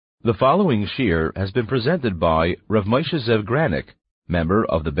The following shir has been presented by Rav Moshe Zev Granik, member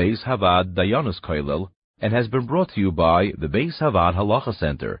of the Beis Havad Dayanos Kollel, and has been brought to you by the Beis Havad Halacha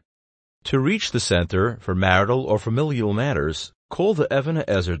Center. To reach the center for marital or familial matters, call the Even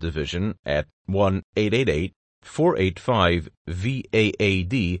HaEzer division at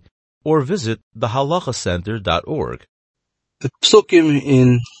 1-888-485-VAAD or visit thehalachacenter.org. The psukim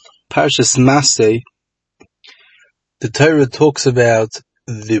in Parshas Maseh, the Torah talks about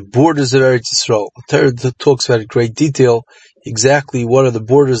the borders of Eretz Yisrael. The Torah talks about in great detail exactly what are the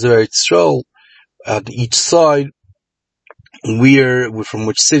borders of Eretz Yisrael on each side, where, from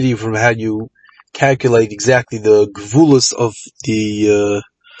which city, from how you calculate exactly the gvulos of the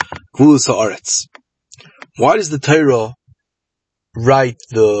gvulos haaretz. Why does the Torah write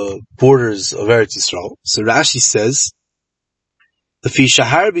the borders of Eretz Yisrael? So Rashi says, "Lefi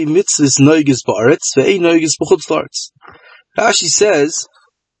shaharbi mitzvahs noiges ba'aretz ve'ei noiges b'chutz la'aretz." Rashi says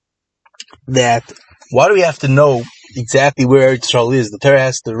that why do we have to know exactly where Eretz Yisrael is? The Torah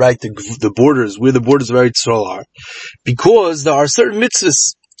has to write the borders, where the borders of Eretz Yisrael are, because there are certain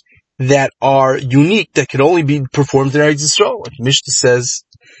mitzvahs that are unique that can only be performed in Eretz Yisrael. Like Mishnah says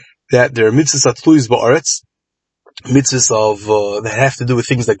that there are mitzvahs atluyos ba'aretz, mitzvahs of that have to do with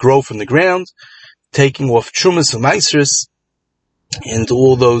things that grow from the ground, taking off trumas and maasros, and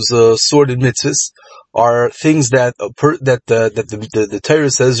all those sorted mitzvahs are things that the Torah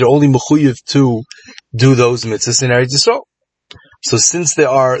says you're only mechuyev to do those mitzvahs in Eretz Yisrael. So since there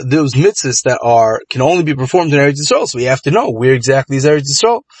are those mitzvahs that can only be performed in Eretz Yisrael, so we have to know where exactly is Eretz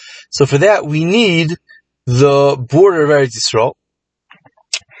Yisrael. So for that we need the border of Eretz Yisrael,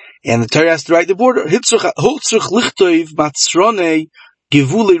 and the Torah has to write the border. To teach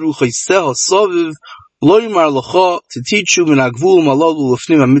you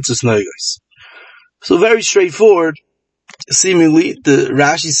so very straightforward. Seemingly, the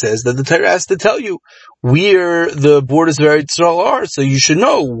Rashi says that the Torah has to tell you where the borders of Eretz Yisrael are, so you should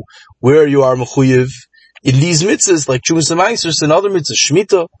know where you are mechuyev in these mitzvahs, like Trumas and Maasros and other mitzvahs,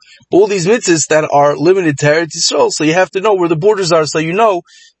 Shemitah, all these mitzvahs that are limited to Eretz Yisrael. So you have to know where the borders are, so you know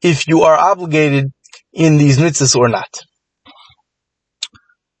if you are obligated in these mitzvahs or not.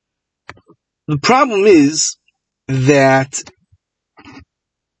 The problem is that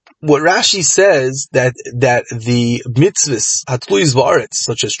what Rashi says that the mitzvahs hatluyos ba'aretz,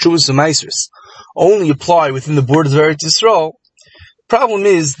 such as trumas and maasros, only apply within the borders of Eretz Yisrael. Problem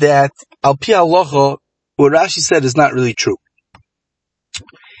is that al pi halacha, what Rashi said is not really true.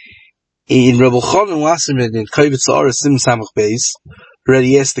 In Reb Elchanan Wasserman in Chayvetz Haaretz Sim Samach Beis,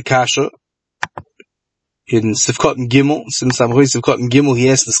 already asked the kasha. In Sivkot and Gimel, Sim Samach Sivkot and Gimel, he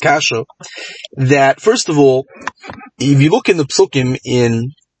asked this kasha that first of all, if you look in the psukim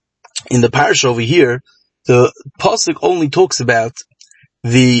in the parasha over here, the pasuk only talks about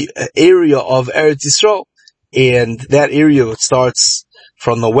the area of Eretz Yisrael, and that area starts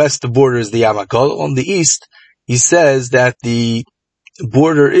from the west. The border is the Yam HaGadol. On the east, he says that the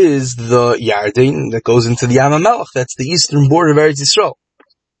border is the Yarden that goes into the Yam HaMelech. That's the eastern border of Eretz Yisrael.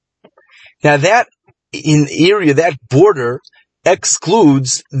 Now that border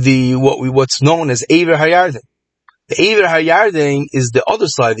excludes what's known as Eiver HaYarden. The Eiver HaYarden is the other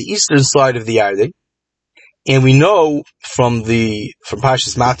side, the eastern side of the Yarden. And we know from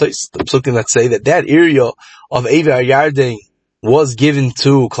Parshas Matos, the psukim that say that area of Eiver HaYarden was given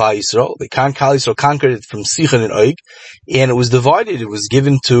to Klal Yisrael. Klal Yisrael conquered it from Sichon and Og, and it was divided. It was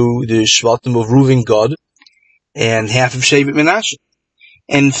given to the Shvatim of Reuven, Gad, and half of Shevet Menashe.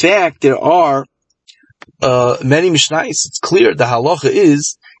 And in fact, there are many Mishnayos. It's clear the halacha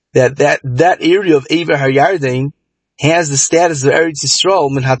is that area of Eiver HaYarden has the status of Eretz Yisrael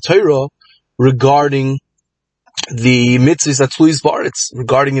min haTorah regarding the mitzvahs atluyos ba'aretz,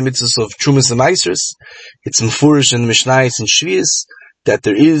 regarding the mitzvahs of Trumas and Maasros. It's mefurish in the Mishnayos and Shvius that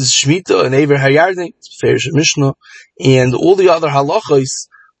there is Shemitah and Eiver HaYarden, Ferish Mishnah, and all the other halachos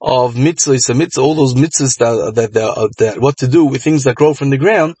of mitzvahs, all those mitzvahs that what to do with things that grow from the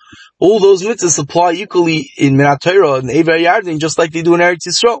ground. All those mitzvahs apply equally in min haTorah and Eiver HaYarden, just like they do in Eretz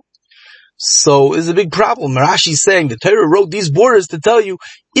Yisrael. So it's a big problem. Rashi is saying the Torah wrote these borders to tell you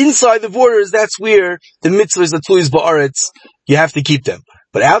inside the borders, that's where the mitzvahs atluyos ba'aretz, you have to keep them.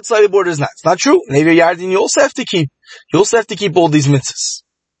 But outside the borders, not. It's not true. In Eiver HaYarden, you also have to keep all these mitzvahs.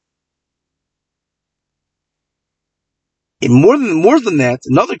 And more than that,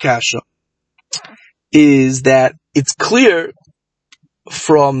 another kasha is that it's clear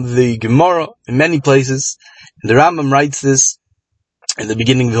from the Gemara in many places, and the Rambam writes this in the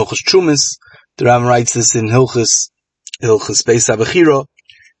beginning of Hilchos Trumas. The Rambam writes this in Hilchos Beis HaBechira,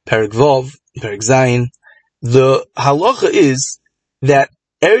 Perek Vav, Perek Zayin. The halacha is that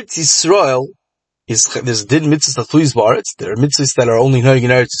Eretz Yisrael there's din mitzvahs that tluis ba'aretz. There are mitzvahs that are only noig in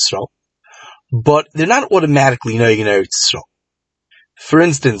Eretz Yisrael, but they're not automatically noig in Eretz Yisrael. For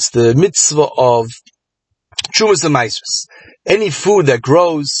instance, the mitzvah of Trumas and Maasros. Any food that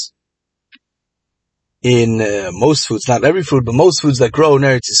grows in most foods, not every food, but most foods that grow in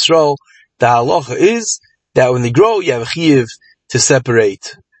Eretz Yisrael, the halacha is that when they grow, you have a chiyuv to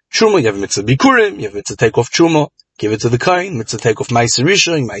separate truma. You have a mitzvah bikurim, you have a mitzvah take off truma, give it to the kain, mitzvah take off ma'aser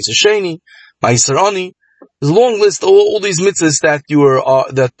rishon, ma'aser sheni, ma'aser ani. There's a long list of all these mitzvahs that you are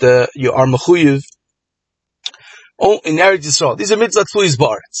mechuyev in Eretz Yisrael. These are mitzvahs tluis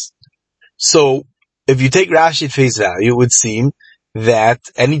ba'aretz. So, if you take Rashi at face value, it would seem that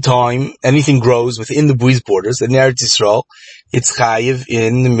anytime anything grows within the bui's borders in Eretz Yisrael, it's chayiv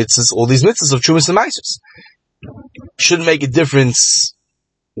in the mitzvahs, all these mitzvahs of Trumas and Maasros. Shouldn't make a difference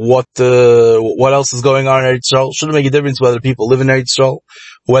what else is going on in Eretz Yisrael. Shouldn't make a difference whether people live in Eretz Yisrael,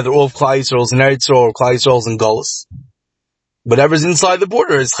 whether all of Klal Yisrael is in Eretz Yisrael or Klal Yisrael is in Golus. Whatever's inside the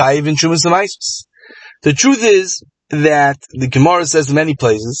border is chayiv in Trumas and Maasros. The truth is that the Gemara says in many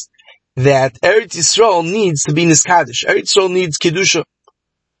places that Eretz Yisrael needs to be niskadish. Eretz Yisrael needs kedusha.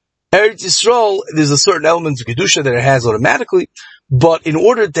 Eretz Yisrael, there's a certain element of kedusha that it has automatically, but in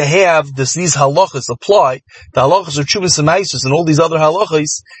order to have these halachas apply, the halachas of Trumas and Maasros and all these other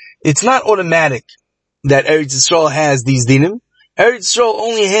halachas, it's not automatic that Eretz Yisrael has these dinim. Eretz Yisrael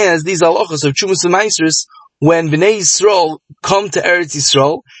only has these halachas of Trumas and Maasros when Bnei Yisrael come to Eretz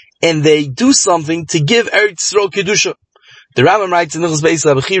Yisrael and they do something to give Eretz Yisrael kedusha. The Rambam writes in Hilchos Beis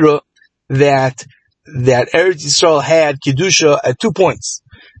HaBechira that Eretz Yisrael had kedusha at 2 points.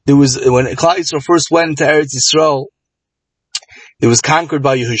 There was, when Klal Yisrael first went to Eretz Yisrael, it was conquered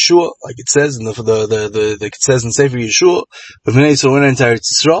by Yehoshua, like it says in it says in Sefer Yeshua, but Bnei Yisrael went into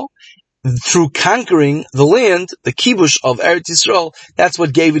Eretz Yisrael. Through conquering the land, the kibush of Eretz Yisrael, that's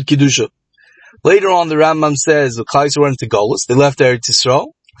what gave it kedusha. Later on, the Rambam says the Klal Yisrael went into Golus, they left Eretz Yisrael,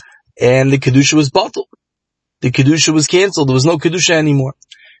 and the kedusha was batel. The kedusha was cancelled. There was no kedusha anymore.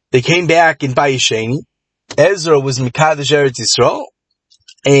 They came back in Bayesheni. Ezra was Mekadosh Eretz Yisrael.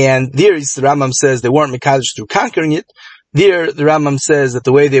 And there, the Rambam says they weren't Mekadosh through conquering it. There, the Rambam says that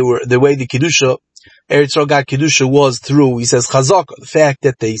the way the Kedusha, Eretz Yisrael got Kedusha was through, he says, Chazaka, the fact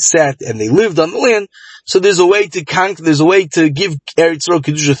that they sat and they lived on the land. So there's a way to give Eretz Yisrael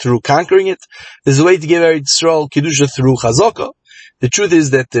Kedusha through conquering it. There's a way to give Eretz Yisrael Kedusha through Chazaka. The truth is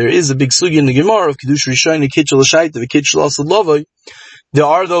that there is a big sugi in the Gemara of Kedusha Rishon, Kitchel L'Shaita, Kitchel Asad Lavai. There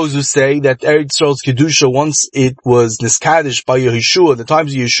are those who say that Eretz Yisrael's Kedusha, once it was niskadish by Yehoshua, the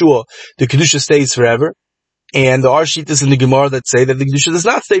times of Yeshua, the Kedusha stays forever. And there are shittas in the Gemara that say that the Kedusha does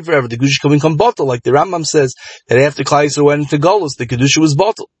not stay forever. The Kedusha can become batel, like the Rambam says that after Klal Yisrael went into Golus, the Kedusha was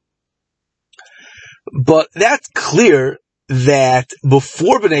batel. But that's clear that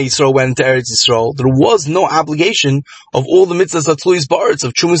before Bnei Yisrael went into Eretz Yisrael, there was no obligation of all the mitzvahs of Tluis Ba'aretz,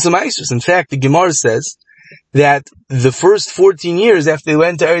 of Trumas and Maasros. In fact, the Gemara says that the first 14 years after they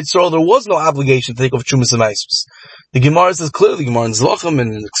went to Eretz Yisrael, there was no obligation to take off Trumas and Maasros. The Gemara says clearly, the Gemara in Zlachim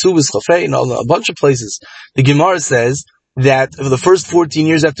and in Ksubis Chafei and a bunch of places, the Gemara says that for the first 14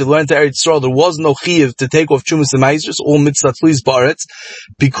 years after they went to Eretz Yisrael, there was no chiyuv to take off Trumas and Maasros, all mitzvah Tluis Ba'aretz,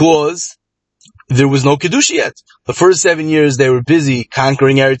 because there was no Kedusha yet. The first 7 years they were busy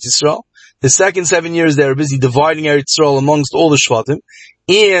conquering Eretz Yisrael. The second 7 years they were busy dividing Eretz Yisrael amongst all the Shvatim.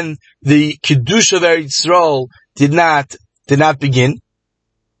 And the Kedusha of Eretz Yisrael did not begin.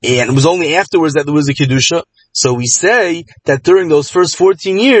 And it was only afterwards that there was a Kedusha. So we say that during those first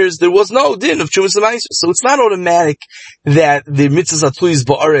 14 years, there was no din of Trumas and Maasros. So it's not automatic that the mitzvahs Atluis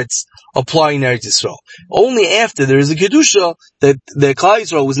Ba'aretz apply in Eretz Yisrael. Only after there is a Kedusha, that the Klal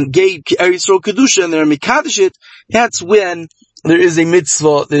Yisrael gave Eretz Yisrael Kedusha and they're Mekadosh it, that's when there is a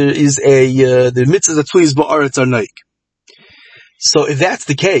mitzvah, the mitzvahs Atluis Ba'aretz are naik. So if that's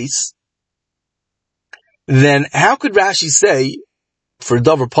the case, then how could Rashi say, for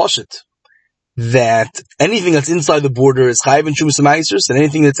Davar Poshet, that anything that's inside the border is chayiv in Trumas and Maasros, and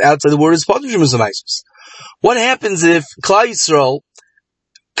anything that's outside the border is part of Trumas and Maasros? What happens if Klal Yisrael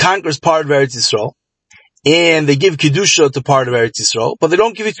conquers part of Eretz Yisrael, and they give Kedusha to part of Eretz Yisrael, but they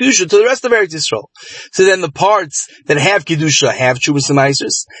don't give Kedusha to the rest of Eretz Yisrael? So then the parts that have Kedusha have Trumas and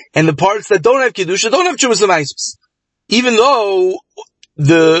Maasros, and the parts that don't have Kedusha don't have Trumas and Maasros. Even though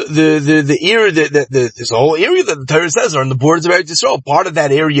the area this whole area that the Torah says are in the borders of Eretz Yisrael, part of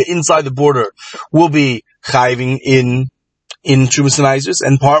that area inside the border will be chayving in Trumas and Maasros,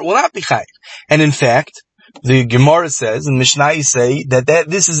 and part will not be chayv. And in fact, The Gemara says, and Mishnah say, that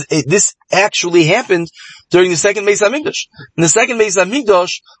this actually happened during the second Beis HaMikdash. In the second Beis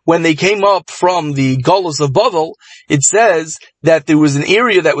HaMikdash, when they came up from the Golus of Bavel, it says that there was an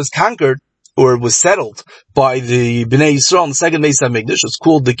area that was conquered, or was settled by the Bnei Yisrael in the second Beis HaMikdash. It's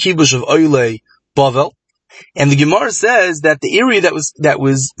called the Kibush of Oilei Bavel. And the Gemara says that the area that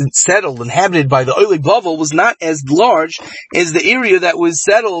was settled, inhabited by the Oilei Bavel, was not as large as the area that was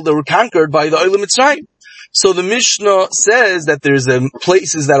settled or conquered by the Oilei Mitzrayim. So the Mishnah says that there's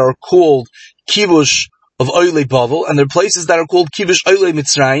places that are called Kibush of Oilei Bavel, and there are places that are called Kibush Oilei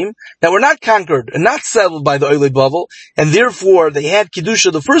Mitzrayim that were not conquered and not settled by the Oilei Bavel, and therefore they had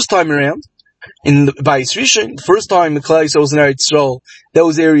Kedusha the first time around. By Yisrishon, the first time Klal Yisrael was in Eretz Yisrael,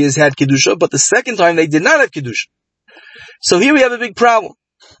 those areas had Kedusha, but the second time they did not have Kedusha. So here we have a big problem.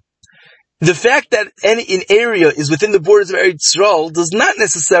 The fact that an area is within the borders of Eretz Yisrael does not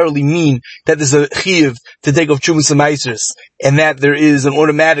necessarily mean that there's a chiyuv to take off Chumas HaMaasros, and that there is an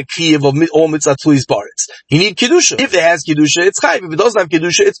automatic chiyuv of all mitzvah tluis baretz. You need Kedusha. If it has Kedusha, it's chayv. If it doesn't have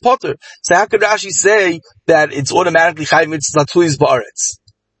Kedusha, it's potter. So how could Rashi say that it's automatically chayv mitzvah tluis baretz?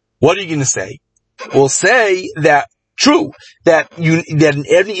 What are you going to say? We'll say that true, that in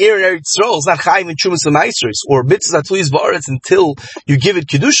every area in Eretz Yisrael is not chayim in Chumas HaMaasros or mitzvah tluis baretz until you give it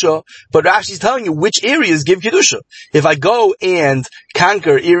kedusha. But Rashi's telling you which areas give kedusha. If I go and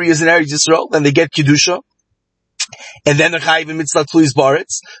conquer areas in Eretz Yisrael, then they get kedusha, and then they're chayim in mitzvah tluis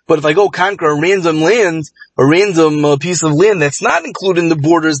baretz. But if I go conquer a random land, a random piece of land that's not included in the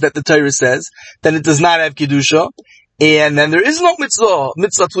borders that the Torah says, then it does not have kedusha. And then there is no mitzvah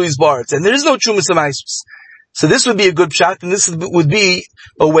tluis baretz, and there is no Chumas HaMaasros. So this would be a good shot, and this would be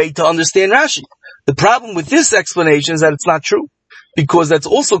a way to understand Rashi. The problem with this explanation is that it's not true, because that's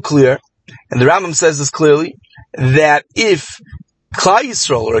also clear, and the Rambam says this clearly, that if Klal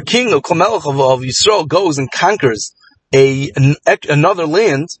Yisrael, or a king or Melech of Yisrael, goes and conquers another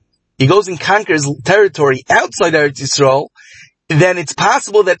land, he goes and conquers territory outside Eretz Yisrael, then it's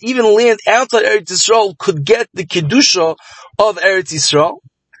possible that even land outside Eretz Yisrael could get the Kedusha of Eretz Yisrael,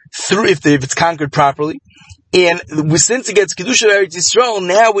 if it's conquered properly. And since it gets Kedusha of Eretz Yisrael,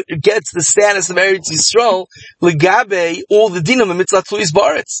 now it gets the status of Eretz Yisrael, legabe, all the dinam of mitzvah tluis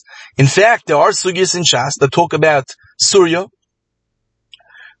baretz. In fact, there are sugyas in Shas that talk about Surya.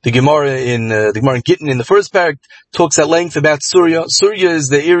 The Gemara in Gittin in the first parak talks at length about Surya. Surya is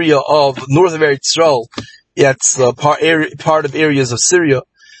the area of north of Eretz Yisrael. It's part of areas of Syria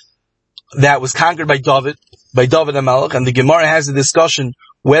that was conquered by David HaMelech, and the Gemara has a discussion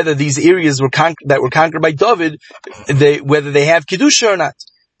whether these areas that were conquered by David, whether they have Kedusha or not.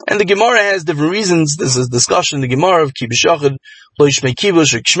 And the Gemara has different reasons. This is a discussion in the Gemara of Kibush Achad, Lo Yishmei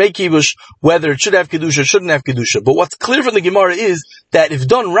Kibush, or Kshmei Kibush, whether it should have Kedusha or shouldn't have Kedusha. But what's clear from the Gemara is that if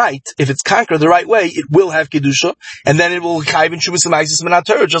done right, if it's conquered the right way, it will have Kedusha, and then it will chayv in Chumas HaMaasros Minat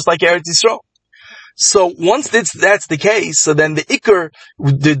Torah, just like Eretz Yisrael. So once that's the case, so then the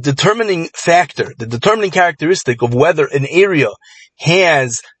determining characteristic of whether an area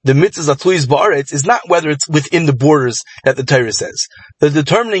has the mitzvahs tluis baretz is not whether it's within the borders that the Torah says. The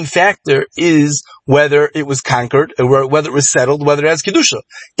determining factor is whether it was conquered, or whether it was settled, whether it has kedusha.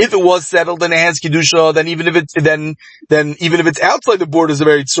 If it was settled and it has kedusha, then even if it's outside the borders of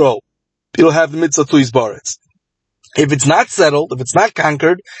Eretz Yisrael, it'll have the mitzvah tluis baretz. If it's not settled, if it's not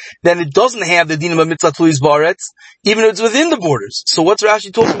conquered, then it doesn't have the dinam of mitzvah tluis baretz, even if it's within the borders. So what's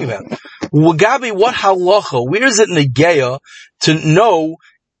Rashi talking about? Wagabi, what halacha? Where is it in the Geya to know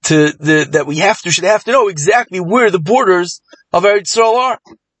that we should have to know exactly where the borders of Eretz Yisrael are?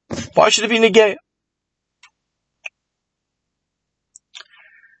 Why should it be in the Geya?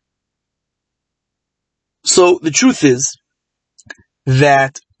 So the truth is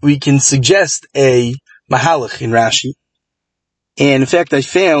that we can suggest a mahalach in Rashi, and in fact I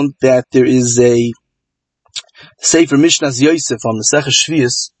found that there is a Sefer Mishnas Yosef on the Seches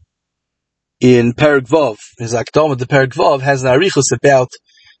Shvius in Perek Vav. His Akdama the Perek Vav has an arichos about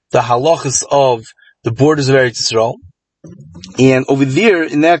the halachas of the borders of Eretz Yisrael, and over there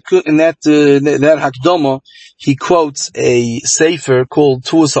in that Hakdama he quotes a Sefer called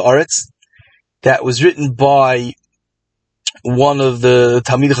Tuas Haaretz that was written by one of the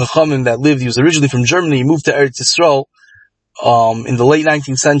Talmidei Chachamim that lived. He was originally from Germany. He moved to Eretz Yisrael in the late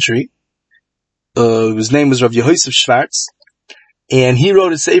 19th century. His name was Rav Yehosef Schwartz, and he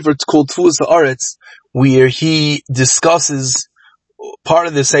wrote a sefer called Tuas Haaretz, where he discusses, part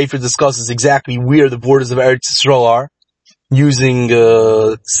of the sefer discusses exactly where the borders of Eretz Yisrael are, using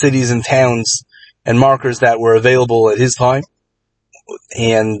cities and towns and markers that were available at his time.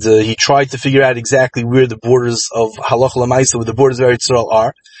 And he tried to figure out exactly where the borders of Halacha L'Maisa, where the borders of Eretz Yisrael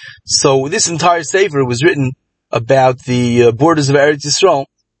are. So this entire sefer was written about the borders of Eretz Yisrael.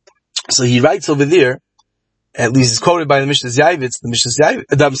 So he writes over there, at least it's quoted by the Mishnah Yosef.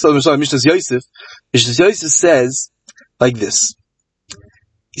 Mishnah Yosef says like this.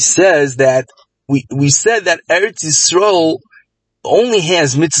 He says that we said that Eretz Yisrael only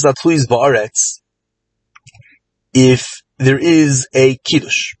has mitzvah tluis ba'aretz if there is a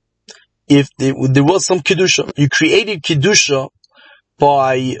kiddush. If there was some kedusha, you created kedusha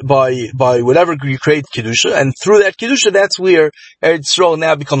by whatever you create kedusha, and through that kedusha, that's where Eretz Yisrael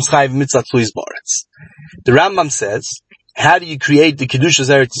now becomes chayiv mitzvah tluis ba'aretz. The Rambam says, how do you create the kedusha's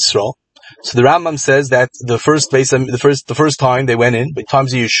Eretz Yisrael? So the Rambam says that the first time they went in, by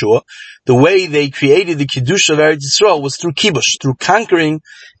times of Yeshua, the way they created the kedusha of Eretz Yisrael was through kibush, through conquering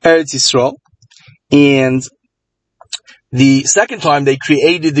Eretz Yisrael, and the second time they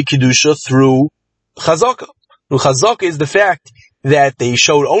created the kedusha through chazaka. Through chazaka is the fact that they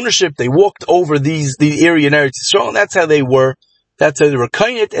showed ownership, they walked over the area in Eretz Yisrael, and that's how they were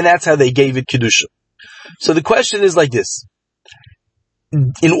kainit, and that's how they gave it kedusha. So the question is like this.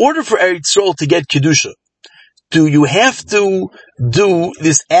 In order for Eretz Yisrael to get kedusha, do you have to do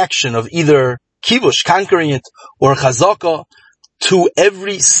this action of either kibush, conquering it, or chazaka to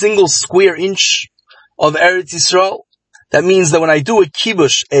every single square inch of Eretz Yisrael? That means that when I do a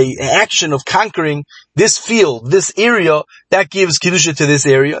kibush, an action of conquering this field, this area, that gives kedusha to this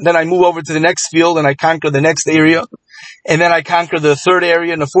area. Then I move over to the next field and I conquer the next area. And then I conquer the third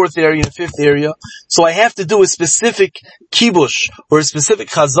area and the fourth area and the fifth area. So I have to do a specific kibush or a specific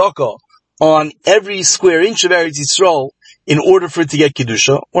chazaka on every square inch of Eretz Yisrael in order for it to get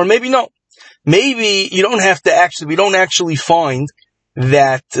kedusha. Or maybe no. Maybe we don't actually find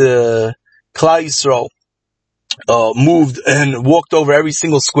that Klal Yisrael moved and walked over every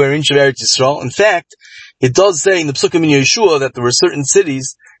single square inch of Eretz Yisrael. In fact, it does say in the Psukim in Yeshua that there were certain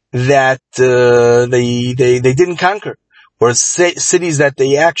cities that they didn't conquer, or cities that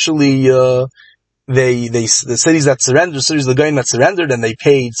they actually the cities that surrendered, cities of the Goyim that surrendered, and they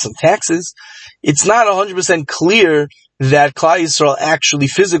paid some taxes. It's not 100% clear that Klal Yisrael actually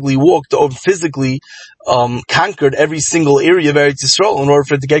physically walked or physically conquered every single area of Eretz Yisrael in order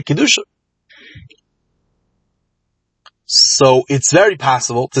for it to get kedusha. So it's very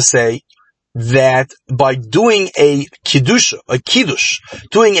possible to say that by doing a kiddush,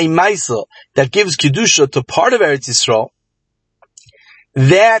 doing a maisa that gives kedusha to part of Eretz Yisrael,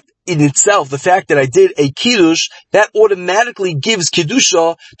 that in itself, the fact that I did a kiddush, that automatically gives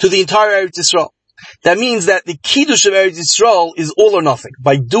kedusha to the entire Eretz Yisrael. That means that the kiddush of Eretz Yisrael is all or nothing.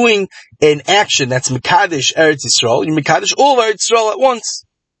 By doing an action that's mekadesh Eretz Yisrael, you mekadesh all of Eretz Yisrael at once.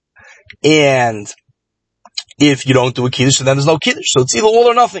 And if you don't do a kiddush, then there's no kiddush. So it's either all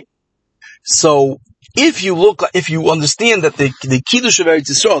or nothing. So if you understand that the kiddush of Eretz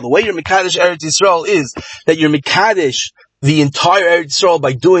Yisrael, the way you're mekadesh Eretz Yisrael is that you're mekadesh the entire Eretz Yisrael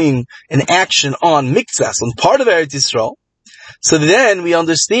by doing an action on miktzas, on part of Eretz Yisrael, so then we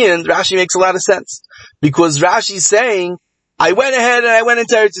understand Rashi makes a lot of sense. Because Rashi is saying, I went ahead and I went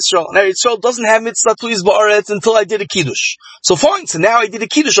into Eretz Yisrael. And Eretz Yisrael doesn't have mitzvah tluis ba'aretz until I did a kiddush. So fine, so now I did a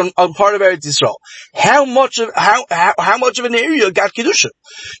kiddush on part of Eretz Yisrael. How much of an area got kedusha?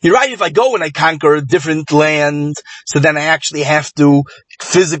 You're right, if I go and I conquer a different land, so then I actually have to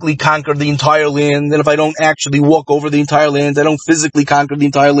physically conquer the entire land. And if I don't actually walk over the entire land, I don't physically conquer the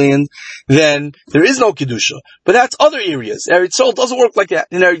entire land, then there is no kedusha. But that's other areas. Eretz Yisrael doesn't work like that.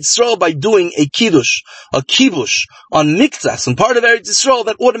 In Eretz Yisrael, by doing a kiddush, a kibush on miktzas, and part of Eretz Yisrael,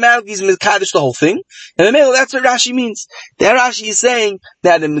 that automatically is mekadesh the whole thing. And that's what Rashi means. That Rashi is saying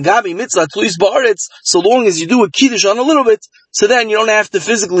that in Megabi mitzvah tluis ba'aretz, so long as you do a kiddush on a little bit, so then you don't have to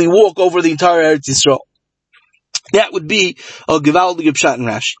physically walk over the entire Eretz Yisrael. That would be a gevaldige pshat in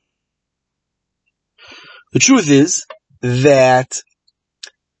Rashi. The truth is that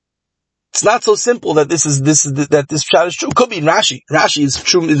it's not so simple that this pshat is true. It could be in Rashi. Rashi is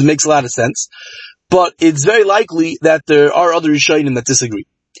true. It makes a lot of sense. But it's very likely that there are other Rishonim that disagree.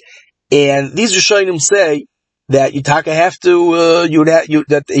 And these Rishonim say that you have to,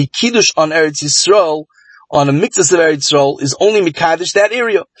 that a kiddush on Eretz Yisrael, on a miktzas of Eretz Yisrael, is only mikadesh that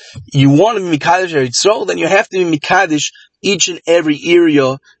area. You want to be mikadesh Eretz Yisrael, then you have to be mikadesh each and every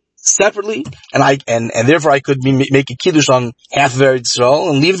area separately, and therefore I could make a kiddush on half of Eretz Yisrael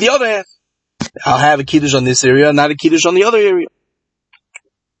and leave the other half. I'll have a kiddush on this area, not a kiddush on the other area.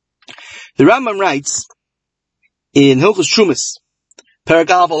 The Rambam writes in Hilchos Trumas, Perek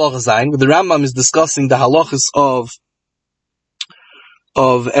Aleph Halacha Zayin, where the Rambam is discussing the halachas of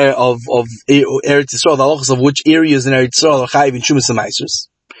Eretz Yisrael, the halachas of which areas in Eretz Yisrael are chayiv in Trumas and Maasros.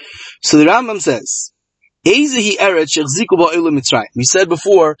 So the Rambam says We said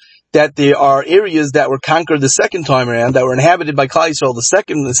before that there are areas that were conquered the second time around, that were inhabited by Klal Yisrael, the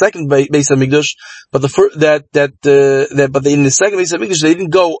second Beis Hamikdash, but in the second Beis Hamikdash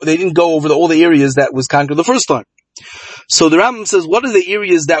they didn't go over all the areas that was conquered the first time. So the Rambam says, what are the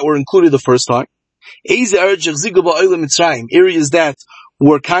areas that were included the first time? Areas that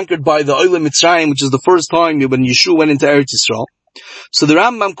were conquered by the Olam Mitzrayim, which is the first time when Yeshua went into Eretz Yisrael. So the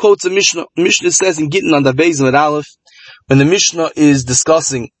Rambam quotes a Mishnah. Mishnah says in Gittin on the Beis with Aleph, when the Mishnah is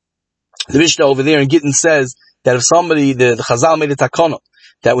discussing, the Mishnah over there in Gittin says that if somebody, the Chazal made a takana,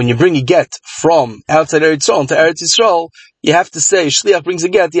 that when you bring a get from outside Eretz Yisrael into Eretz Yisrael, you have to say, Shliach brings a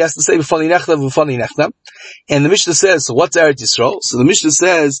get, he has to say, V'fani nechtam. And the Mishnah says, so what's Eretz Yisrael? So the Mishnah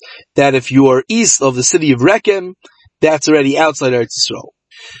says that if you are east of the city of Rekem, that's already outside Eretz Yisrael.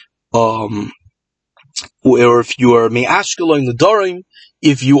 Or if you are Me'ashkelon the Dorim,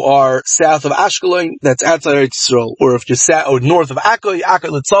 if you are south of Ashkelon, that's outside Eretz Yisrael. Or if you're or north of Akkoy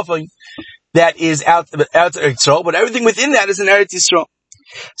L'Tzafon, that is outside Eretz Yisrael. But everything within that is in Eretz Yisrael.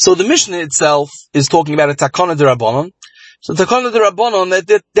 So the Mishnah itself is talking about a Takana d'Rabbanon. So Takana d'Rabbanon,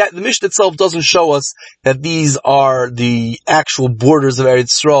 that the Mishnah itself doesn't show us that these are the actual borders of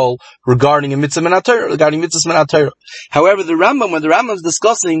Eretz Yisrael regarding a mitzvah min HaTorah, However, when the Rambam is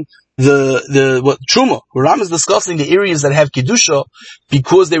discussing Truma, where Rambam is discussing the areas that have Kedusha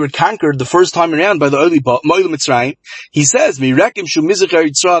because they were conquered the first time around by the Olam Mitzrayim, he says, Mirekem shu mizrach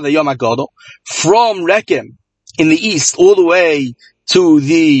Eretz Yisrael v'yom HaGadol, from Rekem in the east all the way to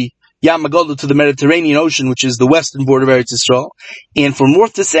the Yam HaGadol, to the Mediterranean Ocean, which is the western border of Eretz Yisrael. And from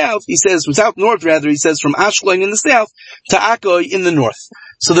north to south, he says, he says from Ashkelon in the south to Akkoy in the north.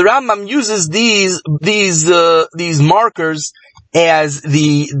 So the Rambam uses these markers as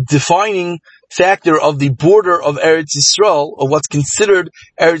the defining factor of the border of Eretz Yisrael, of what's considered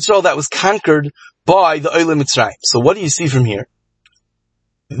Eretz Yisrael that was conquered by the Olam Mitzrayim. So what do you see from here?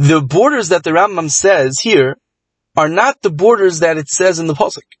 The borders that the Rambam says here are not the borders that it says in the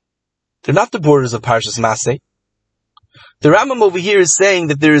Pasuk. They're not the borders of Parshas Maseh. The Rambam over here is saying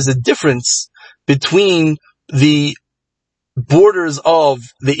that there is a difference between the borders of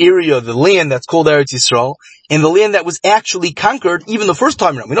the area, the land that's called Eretz Yisrael, and the land that was actually conquered even the first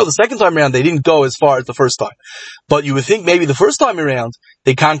time around. We know the second time around they didn't go as far as the first time. But you would think maybe the first time around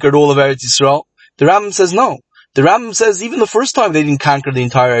they conquered all of Eretz Yisrael. The Rambam says no. The Rambam says even the first time they didn't conquer the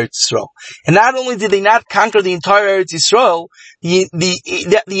entire Eretz Yisrael. And not only did they not conquer the entire Eretz Yisrael, the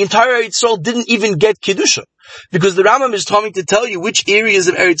entire Eretz Yisrael didn't even get Kedusha. Because the Rambam is trying to tell you which areas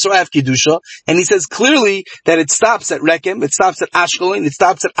of Eretz Yisrael have Kedusha, and he says clearly that it stops at Rekem, it stops at Ashkelon, it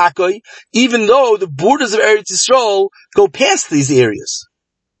stops at Akkoy, even though the borders of Eretz Yisrael go past these areas.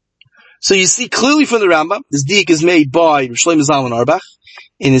 So you see clearly from the Rambam, this diuk is made by Shlomo Zalman Auerbach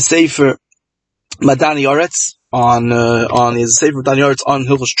in his Sefer Madani Yoretz, on his Sefer Madani Yoretz on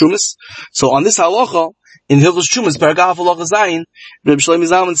Hilchos Trumas. So on this halacha, in Hilchos Trumas, Paragaf Halacha Zayin, Reb Shlomo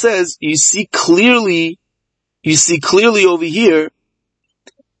Zalman says, you see clearly over here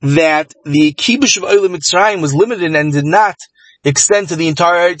that the Kibush of Olam Mitzrayim was limited and did not extend to the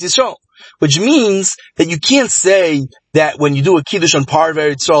entire Eretz Yisrael. Which means that you can't say that when you do a Kiddush on part of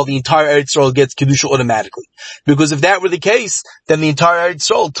Eretz Yisrael, the entire Eretz Yisrael gets Kiddush automatically. Because if that were the case, then the entire Eretz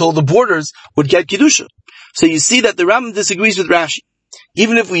Yisrael, till the borders, would get Kiddush. So you see that the Rambam disagrees with Rashi.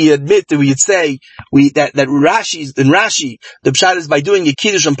 Even if we admit that we would say that Rashi, the pshat is by doing a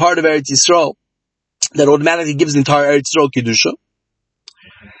Kiddush on part of Eretz Yisrael, that automatically gives the entire Eretz Yisrael Kedusha.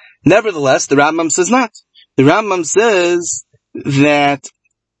 Nevertheless, the Rambam says not. The Rambam says that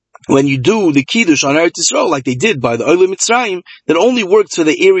when you do the Kiddush on Eretz Yisrael, like they did by the Olam Mitzrayim, that only works for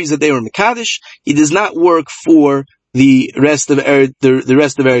the areas that they were Mekadosh. It does not work for the rest of Eretz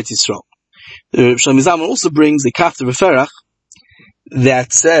Yisrael. Shlomo Zalman also brings a Kafter B'Ferach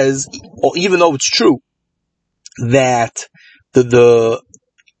that says, even though it's true that the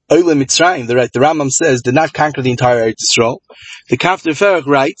Olam Mitzrayim, the Rambam says, did not conquer the entire Eretz Yisrael, the Kafter B'Ferach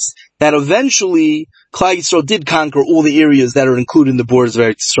writes that eventually Klal Yisrael did conquer all the areas that are included in the borders of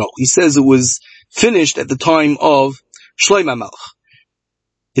Eretz Yisrael. He says it was finished at the time of Shlomo HaMelech.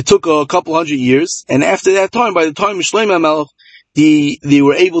 It took a couple hundred years, and after that time, by the time of Shlomo HaMelech, they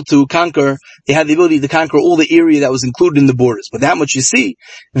were able to conquer, they had the ability to conquer all the area that was included in the borders. But that much you see,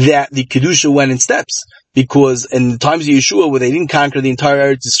 that the Kedusha went in steps. Because in the times of Yeshua, where they didn't conquer the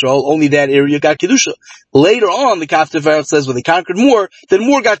entire Eretz Yisrael, only that area got Kedusha. Later on, the Kafter B'Ferach says, when they conquered more, then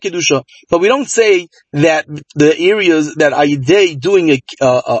more got Kedusha. But we don't say that the areas that are doing a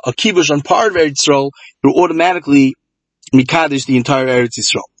kibush on part of Eretz Yisrael, will automatically Mikadosh the entire Eretz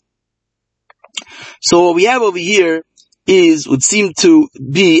Yisrael. So what we have over here would seem to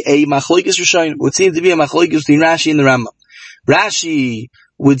be a machlokes Rishonim, would seem to be a machlokes between Rashi and the Rambam. Rashi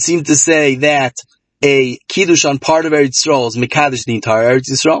would seem to say that a kiddush on part of Eretz Yisrael is mekadesh the entire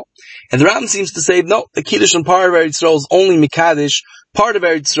Eretz Yisrael, and the Rambam seems to say no, the kiddush on part of Eretz Yisrael is only mekadesh part of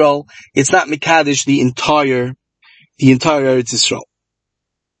Eretz Yisrael. It's not mekadesh the entire Eretz Yisrael.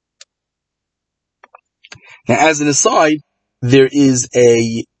 Now, as an aside, there is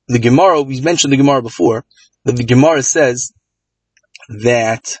the Gemara, we mentioned the Gemara before, that the Gemara says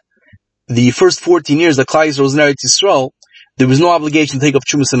that the first 14 years that Klal Yisrael was in Eretz Yisrael, there was no obligation to take off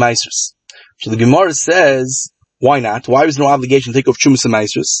Trumas and Maasros. So the Gemara says, why not? Why was no obligation to take off Trumas and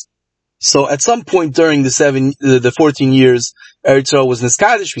Maasros? So at some point during the 14 years, Eretz Yisrael was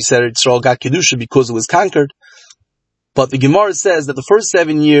Niskadish. We said Eretz Yisrael got Kedusha because it was conquered. But the Gemara says that the first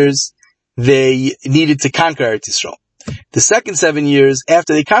 7 years, they needed to conquer Eretz Yisrael. The second 7 years,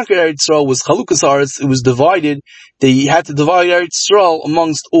 after they conquered Eretz Yisrael, was Chalukas Aretz. It was divided. They had to divide Eretz Yisrael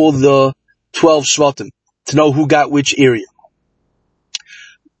amongst all the 12 Shvatim to know who got which area.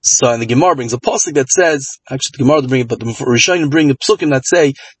 So, and the Gemara brings a pasuk that says, actually the Gemara doesn't bring it, but the Rishonim bring a psukim that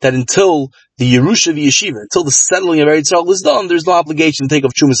say that until the Yerusha v'Yeshiva, until the settling of Eretz Yisrael is done, there's no obligation to take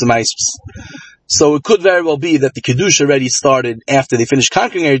off Trumas and Maasros. So it could very well be that the Kiddush already started after they finished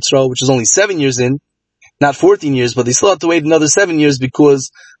conquering Eretz Yisrael, which is only 7 years in, not 14 years, but they still have to wait another 7 years because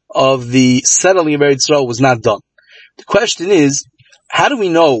of the settling of Eretz Yisrael was not done. The question is, how do we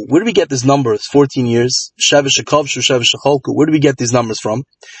know, where do we get this number? It's 14 years, Sheva Shekavshu, Sheva Shecholku, where do we get these numbers from?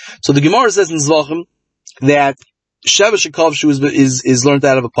 So the Gemara says in Zvachim that Sheva Shekavshu is learned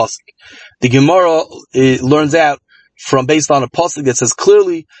out of a pasuk. The Gemara learns out based on a pasuk that says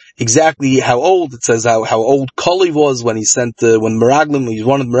clearly exactly how old. It says how old Kalev was when he sent when he's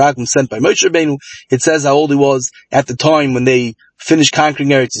one of the Meraglim sent by Moshe Rabbeinu. It says how old he was at the time when they finished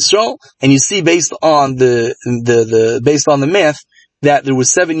conquering Eretz Yisrael, and you see based on the math that there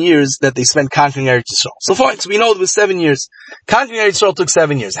was 7 years that they spent conquering Eretz Yisrael. So fine, so we know it was 7 years. Conquering Eretz Yisrael took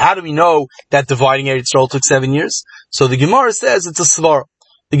 7 years. How do we know that dividing Eretz Yisrael took 7 years? So the Gemara says it's a svara.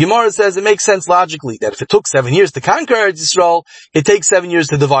 The Gemara says it makes sense logically that if it took 7 years to conquer Eretz Yisrael, it takes 7 years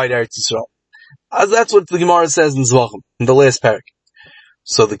to divide Eretz Yisrael. That's what the Gemara says in Zvachim, in the last parak.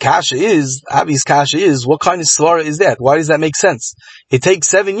 So the obvious kasha is, what kind of svara is that? Why does that make sense? It takes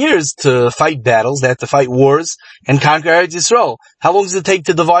 7 years to fight battles, they have to fight wars, and conquer Eretz Yisrael. How long does it take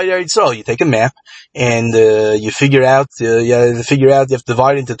to divide Eretz Yisrael? You take a map, and you figure out, you have to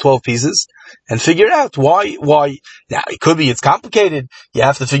divide it into 12 pieces, and figure out why. Now, it could be, it's complicated. You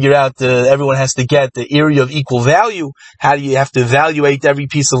have to figure out, everyone has to get the area of equal value. How do you have to evaluate every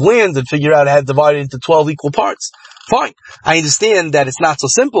piece of land and figure out how to divide it into 12 equal parts? Fine. I understand that it's not so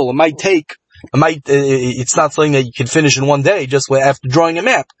simple. It's not something that you can finish in one day just after drawing a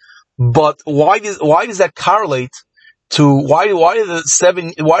map. But why does that correlate to, why do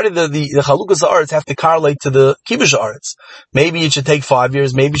the Chalukas Haaretz have to correlate to the Kibush Haaretz? Maybe it should take 5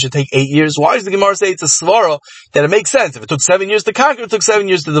 years, maybe it should take 8 years. Why does the Gemara say it's a svara that it makes sense? If it took 7 years to conquer, it took 7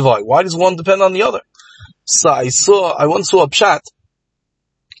 years to divide. Why does one depend on the other? So I once saw a pshat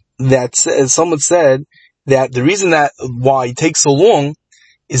that someone said that the reason why it takes so long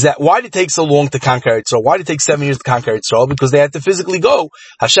is that why did it take so long to conquer Eretz Yisrael? Why did it take 7 years to conquer Eretz Yisrael? Because they had to physically go.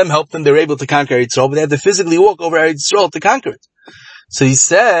 Hashem helped them, they were able to conquer Eretz Yisrael, but they had to physically walk over Eretz Yisrael to conquer it. So he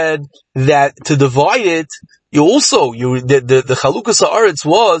said that to divide it, the Chalukas Haaretz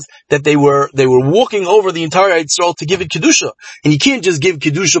was that they were walking over the entire Eretz Yisrael to give it Kedusha. And you can't just give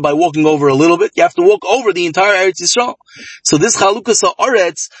Kedusha by walking over a little bit. You have to walk over the entire Eretz Yisrael. So this Chalukas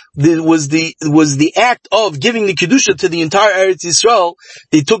Haaretz was the act of giving the Kedusha to the entire Eretz Yisrael.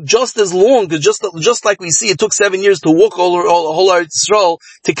 It took just as long, because just like we see, it took 7 years to walk over the whole Eretz Yisrael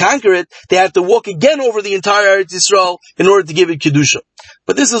to conquer it. They had to walk again over the entire Eretz Yisrael in order to give it Kedusha.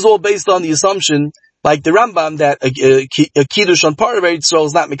 But this is all based on the assumption, like the Rambam, that a kiddush on part of Eretz Yisrael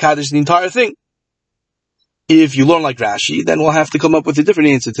is not mekadesh the entire thing. If you learn like Rashi, then we'll have to come up with a different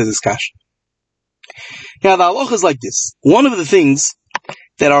answer to this kasha. Now the halacha is like this. One of the things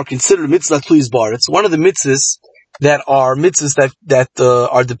that are considered mitzvah tluyos ba'aretz, one of the mitzvahs that are mitzvahs that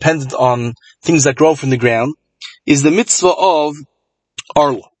are dependent on things that grow from the ground, is the mitzvah of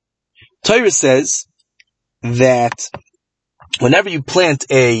arla. Torah says that whenever you plant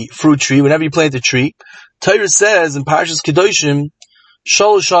a fruit tree, whenever you plant a tree, Torah says in Parshas Kedoshim,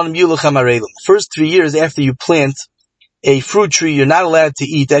 Shalosh shanim yulachem arelim. First 3 years after you plant a fruit tree, you're not allowed to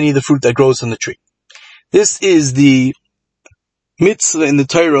eat any of the fruit that grows on the tree. This is the mitzvah in the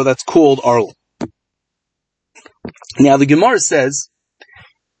Torah that's called arla. Now the Gemara says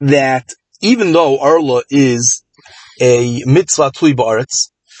that even though arla is a mitzvah tluyos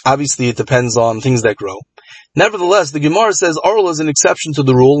ba'aretz, obviously it depends on things that grow. Nevertheless, the Gemara says Arla is an exception to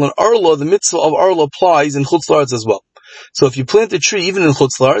the rule, and Arla, the mitzvah of Arla applies in Chutz La'aretz as well. So if you plant a tree even in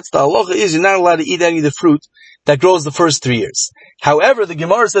Chutz La'aretz, the halacha is you're not allowed to eat any of the fruit that grows the first 3 years. However, the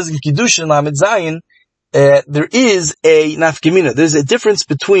Gemara says in Kiddushin Lamed Zayin, there is a nafkamina. There's a difference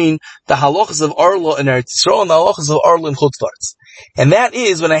between the halachas of Arla and Eretz Yisrael and the halachas of Arla and Chutz La'aretz. And that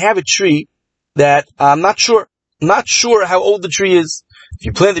is when I have a tree that I'm not sure how old the tree is. If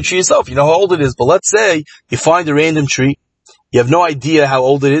you plant the tree yourself, you know how old it is. But let's say you find a random tree. You have no idea how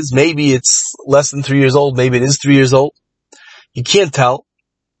old it is. Maybe it's less than 3 years old. Maybe it is 3 years old. You can't tell.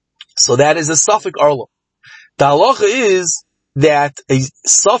 So that is a suffix Arla. The halacha is that a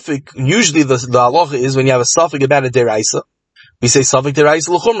suffix, usually the halacha is when you have a suffix about a deraisa, we say suffix deraisa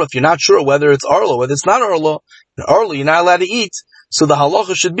l'chumra. If you're not sure whether it's Arla, whether it's not Arla you're not allowed to eat. So the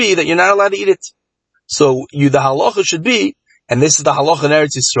halacha should be that you're not allowed to eat it. So the halacha should be, and this is the halacha in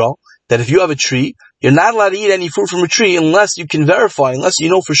Eretz Yisrael, that if you have a tree, you're not allowed to eat any fruit from a tree unless you can verify, unless you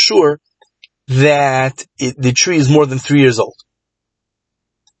know for sure that the tree is more than 3 years old.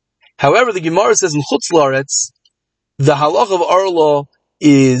 However, the Gemara says in Chutz La'aretz, the halacha of Arla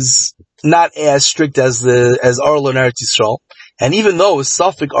is not as strict as Arla in Eretz Yisrael. And even though a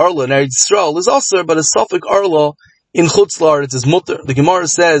suffix Arla in Eretz Yisrael is also, but a suffix Arla in Chutz La'aretz is mutter. The Gemara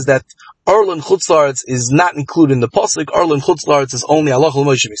says that Arla in Chutz La'aretz is not included in the pasuk. Arla in Chutz La'aretz is only halacha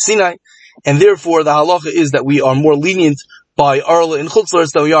l'Moshe Sinai, and therefore the halacha is that we are more lenient by Arla in Chutz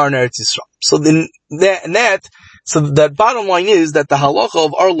La'aretz than we are in Eretz Yisrael. So then so that bottom line is that the halacha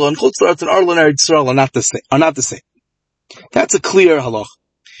of Arla in Chutz La'aretz and Arla in Eretz Yisrael are not the same. That's a clear halacha.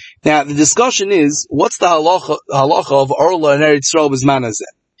 Now the discussion is, what's the halacha of Arla in Eretz Yisrael bizman hazeh?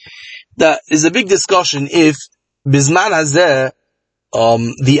 That is a big discussion if bizman hazeh,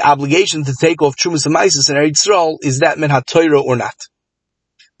 the obligation to take off Trumas and Maisus in Eretz Yisrael, is that min ha-Torah or not?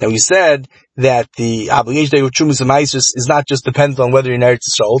 Now we said that the obligation to take off Trumas and Maisus is not just dependent on whether you're in Eretz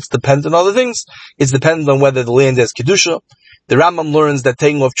Yisrael, it's dependent on other things. It's dependent on whether the land has Kedusha. The Rambam learns that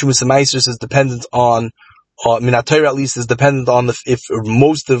taking off Trumas and Maisus is dependent on, min ha-Torah at least is dependent on if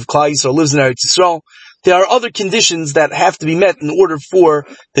most of Klal Yisrael lives in Eretz Yisrael. There are other conditions that have to be met in order for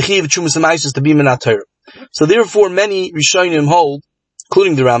the Chiyuv of Trumas and Maisus to be min ha-Torah. So therefore many Rishonim hold,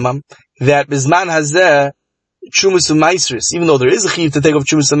 including the Rambam, that bizman hazeh Trumas and Maisus, even though there is a chiyuv to take off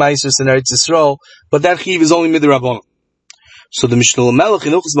Trumas and Maisus in Eretz Yisrael, but that chiyuv is only midrabanan. So the Mishnah Melech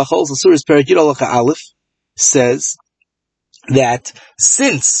in Hilchos Machol Asuris Perek Yud Halacha Aleph says that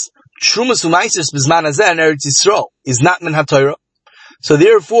since Trumas and Maisus bizman hazeh in Eretz Yisrael is not min ha-Torah, so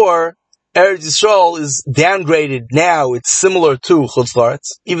therefore Eretz Yisrael is downgraded now. It's similar to Chutz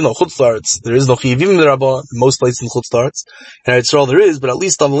La'aretz, even though Chutz La'aretz there is no chiyuv even midrabanan in most places in Chutz La'aretz. In Eretz Yisrael there is, but at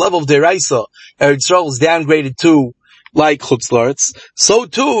least on the level of deraisa, Eretz Yisrael is downgraded to like Chutz La'aretz. So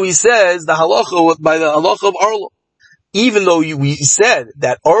too, he says the halacha by the halacha of Arla. Even though we said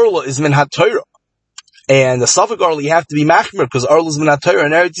that Arla is min ha-Torah, and the suffix Arla you have to be machmer because Arla is min ha-Torah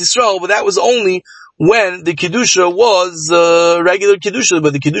in Eretz Yisrael, but that was only when the Kedusha was regular Kedusha,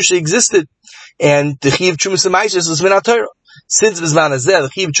 but the Kedusha existed, and the Chiyuv Trumas and Maisus was min ha-Torah. Since bizman hazeh, the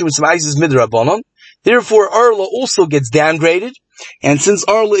Chiyuv Trumas and Maisus is midrabanan, therefore Arla also gets downgraded, and since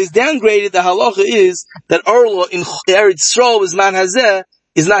Arla is downgraded, the halacha is that Arla in Eretz Yisrael bizman hazeh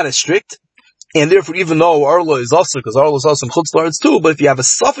is not as strict, and therefore even though Arla is also, because Arla is also in Chutz La'aretz too, but if you have a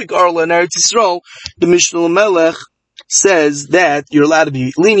suffix Arla in Eretz Yisrael, the Mishnah Melech says that you're allowed to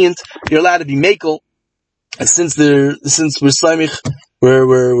be lenient, you're allowed to be makel. Since we're Saimich,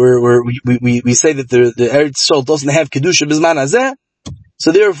 we say that the Eretz Yisrael doesn't have Kedusha bizman hazeh,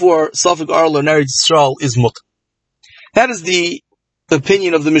 so therefore suffix Arla in Eretz Yisrael is mutter. That is the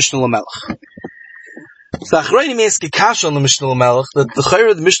opinion of the Mishnah Lamelech. So Achrayim ask a kasha on the Mishnah Lamelech that the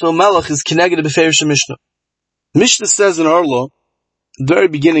Chayr of the Mishnah Lamelech is connected to Beferish Mishnah. Mishnah says in Arla, the very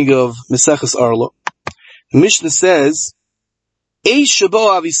beginning of Meseches Arla, Mishnah says, Eish shabo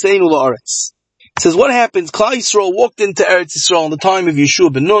aviseinu la'aretz. It says, what happens? Klal Yisrael walked into Eretz Yisrael in the time of Yeshua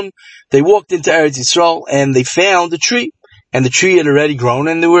ben Nun. They walked into Eretz Yisrael and they found a tree. And the tree had already grown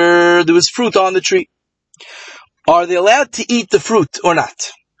and there was fruit on the tree. Are they allowed to eat the fruit or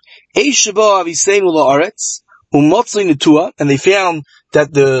not? And they found that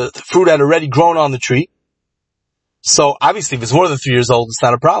the fruit had already grown on the tree. So obviously if it's more than 3 years old, it's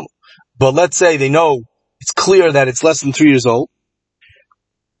not a problem. But let's say they know it's clear that it's less than 3 years old.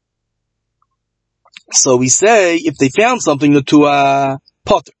 So we say, if they found something to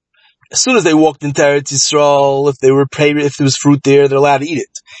potter, as soon as they walked into Eretz Yisrael, if there was fruit there, they're allowed to eat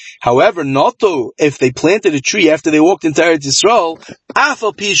it. However, not though, if they planted a tree after they walked into Eretz Yisrael,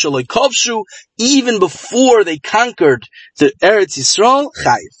 afal pi shaloi kovshu, even before they conquered the Eretz Yisrael,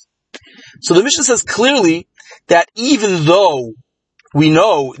 chayiv. So the Mishnah says clearly that even though we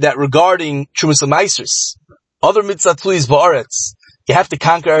know that regarding Trumas Maisris, other mitzvah tluyis ba'aretz, you have to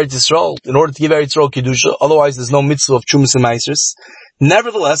conquer Eretz Yisrael in order to give Eretz Yisrael Kedusha, otherwise there's no mitzvah of Trumas Maisris.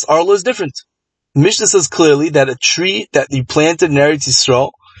 Nevertheless, Arla is different. Mishnah says clearly that a tree that you planted in Eretz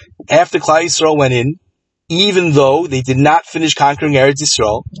Yisrael, after Klal Yisrael went in, even though they did not finish conquering Eretz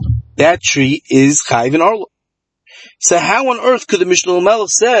Yisrael, that tree is Chayv in Arla. So how on earth could the Mishnah Melech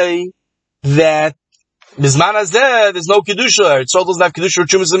say that Bizman Hazeh, there's no Kedusha, Eretz Yisrael doesn't have Kedusha or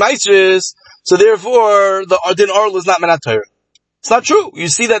Trumas Maisris, so therefore the Arla is not Menat Torah? It's not true. You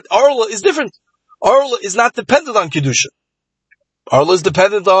see that Arla is different. Arla is not dependent on Kedusha. Arla is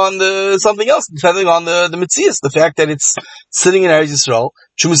dependent on something else, depending on the Metzias, the fact that it's sitting in Eretz Yisrael.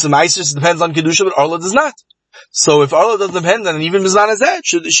 Trumas Maisris depends on Kedusha, but Arla does not. So if Arla doesn't depend on it, even Bizman Hazeh,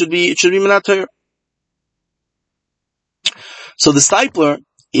 it should be Menat Torah. So the Stipler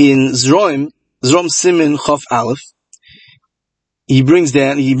in Zroim Simin Chof Aleph, he brings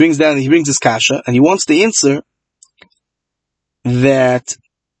his kasha, and he wants to answer that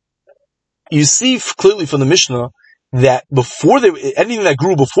you see clearly from the Mishnah that anything that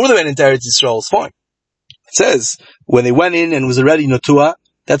grew before they went into Eretz Yisrael is fine. It says, when they went in and was already Notua,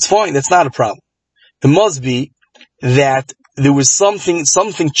 that's fine, that's not a problem. It must be that there was something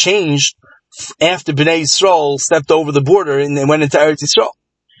changed after Bnei Yisrael stepped over the border and they went into Eretz Yisrael.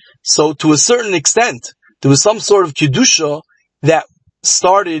 So to a certain extent, there was some sort of Kedusha that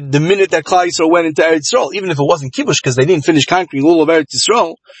started the minute that Klal Yisrael went into Eretz Yisrael, even if it wasn't Kibbush, because they didn't finish conquering all of Eretz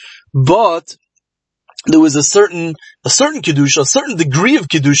Yisrael, but there was a certain Kedusha, a certain degree of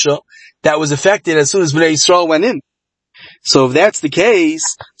Kedusha that was affected as soon as Bnei Yisrael went in. So if that's the case,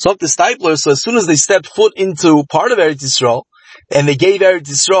 so the Stipler, so as soon as they stepped foot into part of Eretz Yisrael, and they gave Eretz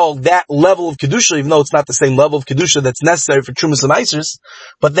Yisrael that level of Kedusha, even though it's not the same level of Kedusha that's necessary for Trumas and Maisers,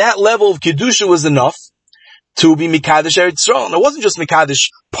 but that level of Kedusha was enough to be Mikadosh Eretz Yisrael. And it wasn't just Mikadosh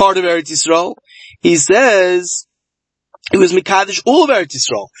part of Eretz Yisrael. He says it was Mikadosh all of Eretz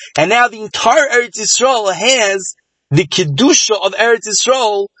Yisrael. And now the entire Eretz Yisrael has the Kedusha of Eretz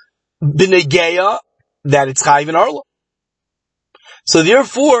Yisrael b'negeya that it's Chayv and Arla. So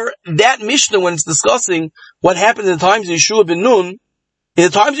therefore, that Mishnah, when it's discussing what happened in the times of Yeshua ben Nun, in the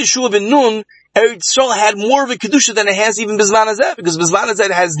times of Yeshua ben Nun, Eretz Yisrael had more of a Kedusha than it has even Bizman Hazeh, because Bizman Hazeh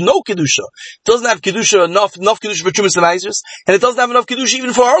has no Kedusha. It doesn't have Kedusha, enough Kedusha for Trumas and Maisers, and it doesn't have enough Kedusha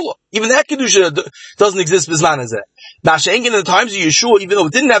even for Arla. Even that Kedusha doesn't exist Bizman Hazeh. Mashenkin in the times of Yeshua, even though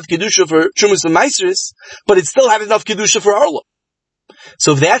it didn't have Kedusha for Trumas and Maisers, but it still had enough Kedusha for Arla.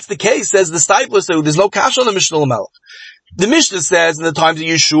 So if that's the case, says the Stipler, so there's no kasha on the Mishnah Lamelech. The Mishnah says in the times of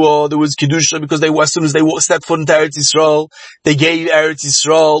Yeshua there was Kedusha because as soon as they stepped foot into Eretz Yisrael, they gave Eretz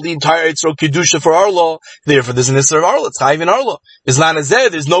Yisrael, the entire Eretz Yisrael Kedusha for Arla. Therefore there's an Isser of Arla. It's Chayv in Arla. Bizman Hazeh,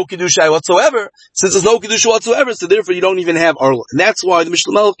 there's no Kedusha whatsoever. Since there's no Kedusha whatsoever, so therefore you don't even have Arla. And that's why the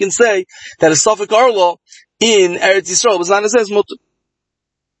Mishnah Melech can say that a Suffolk Arla in Eretz Yisrael, Bizman Hazeh is mutter.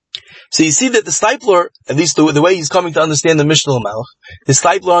 So you see that the Stipler, at least the way he's coming to understand the Mishnah Melech, the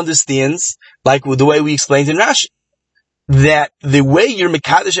Stipler understands, like the way we explained in Rashi, that the way you're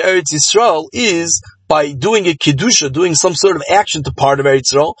Mekadosh Eretz Yisrael is by doing a Kedusha, doing some sort of action to part of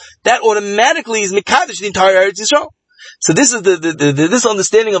Eretz Yisrael, that automatically is Mekadosh the entire Eretz Yisrael. So this is this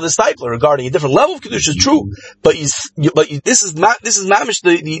understanding of the Stipler regarding a different level of Kedusha is true, but this is mamish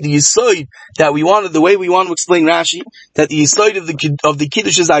the Yesod that we wanted, the way we want to explain Rashi, that the Yesod of the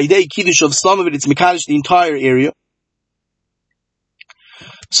Kiddush is Aidei Kiddush of some of it, it's Mekadosh the entire area.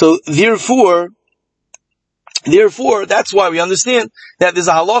 So therefore, that's why we understand that there's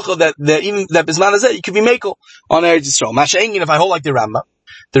a halacha that even that Bizman Hazeh you could be mekel on Eretz Yisrael. Masha'engin, if I hold like the Rambam,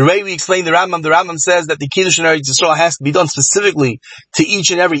 the way we explain the Rambam says that the Kiddush in Eretz Yisrael has to be done specifically to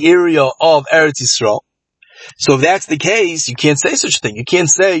each and every area of Eretz Yisrael. So if that's the case, you can't say such a thing. You can't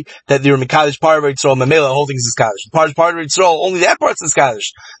say that you're Mekadosh part of Eretz Yisrael, Mamela, the whole thing is Niskadosh. Part of Eretz Yisrael, only that part's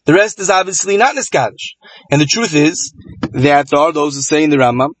Niskadosh. The rest is obviously not Niskadosh. And the truth is that there are those who say in the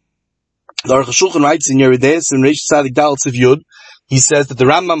Rambam, the Aruch HaShulchan writes in Yeridus and Reish Tzadik Dal Tziv Yud, he says that the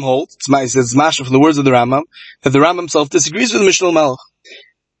Rambam holds, he says Masha from the words of the Rambam, that the Rambam himself disagrees with the Mishnah Melech.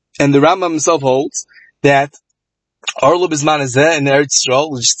 And the Rambam himself holds that Arla Bizman Hazeh in Eretz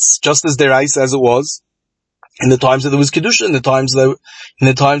Yisrael is just as deraisa as it was in the times that there was Kedusha, in the times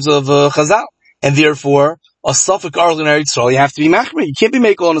of Chazal. And therefore, a Suffolk Arla in Eretz Yisrael, you have to be Machmer. You can't be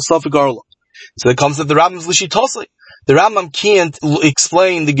Mekel on a Suffolk Arla. So it comes that the Rambam's Lishitosai. The Rambam can't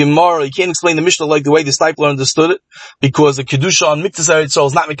explain the Gemara, he can't explain the Mishnah like the way the Stipler understood it, because the Kedusha on Miktas Eretz Yisrael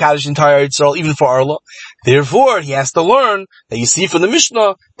is not Mekadosh entire Eretz Yisrael, even for Arla. Therefore, he has to learn that you see from the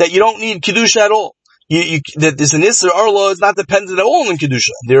Mishnah that you don't need Kedusha at all. that there's an Isser Arla is not dependent at all on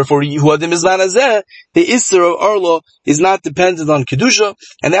Kedusha. Therefore, the Isser of Arla is not dependent on Kedusha,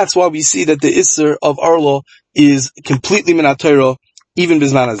 and that's why we see that the Isser of Arla is completely Min HaTorah, even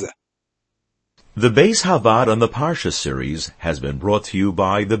Bizman Hazeh. The Beis Havad on the Parsha series has been brought to you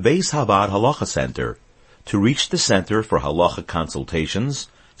by the Beis Havad Halacha Center. To reach the Center for Halacha consultations,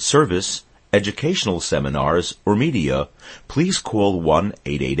 service, educational seminars, or media, please call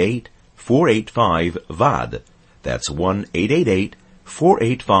 1-888-485-VAD. That's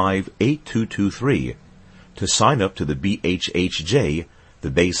 1-888-485-8223. To sign up to the BHHJ, the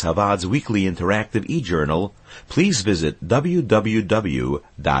Beis Havad's weekly interactive e-journal, please visit www.bhhj.org,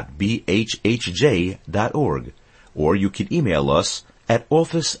 or you can email us at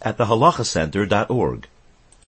office@thehalachacenter.org.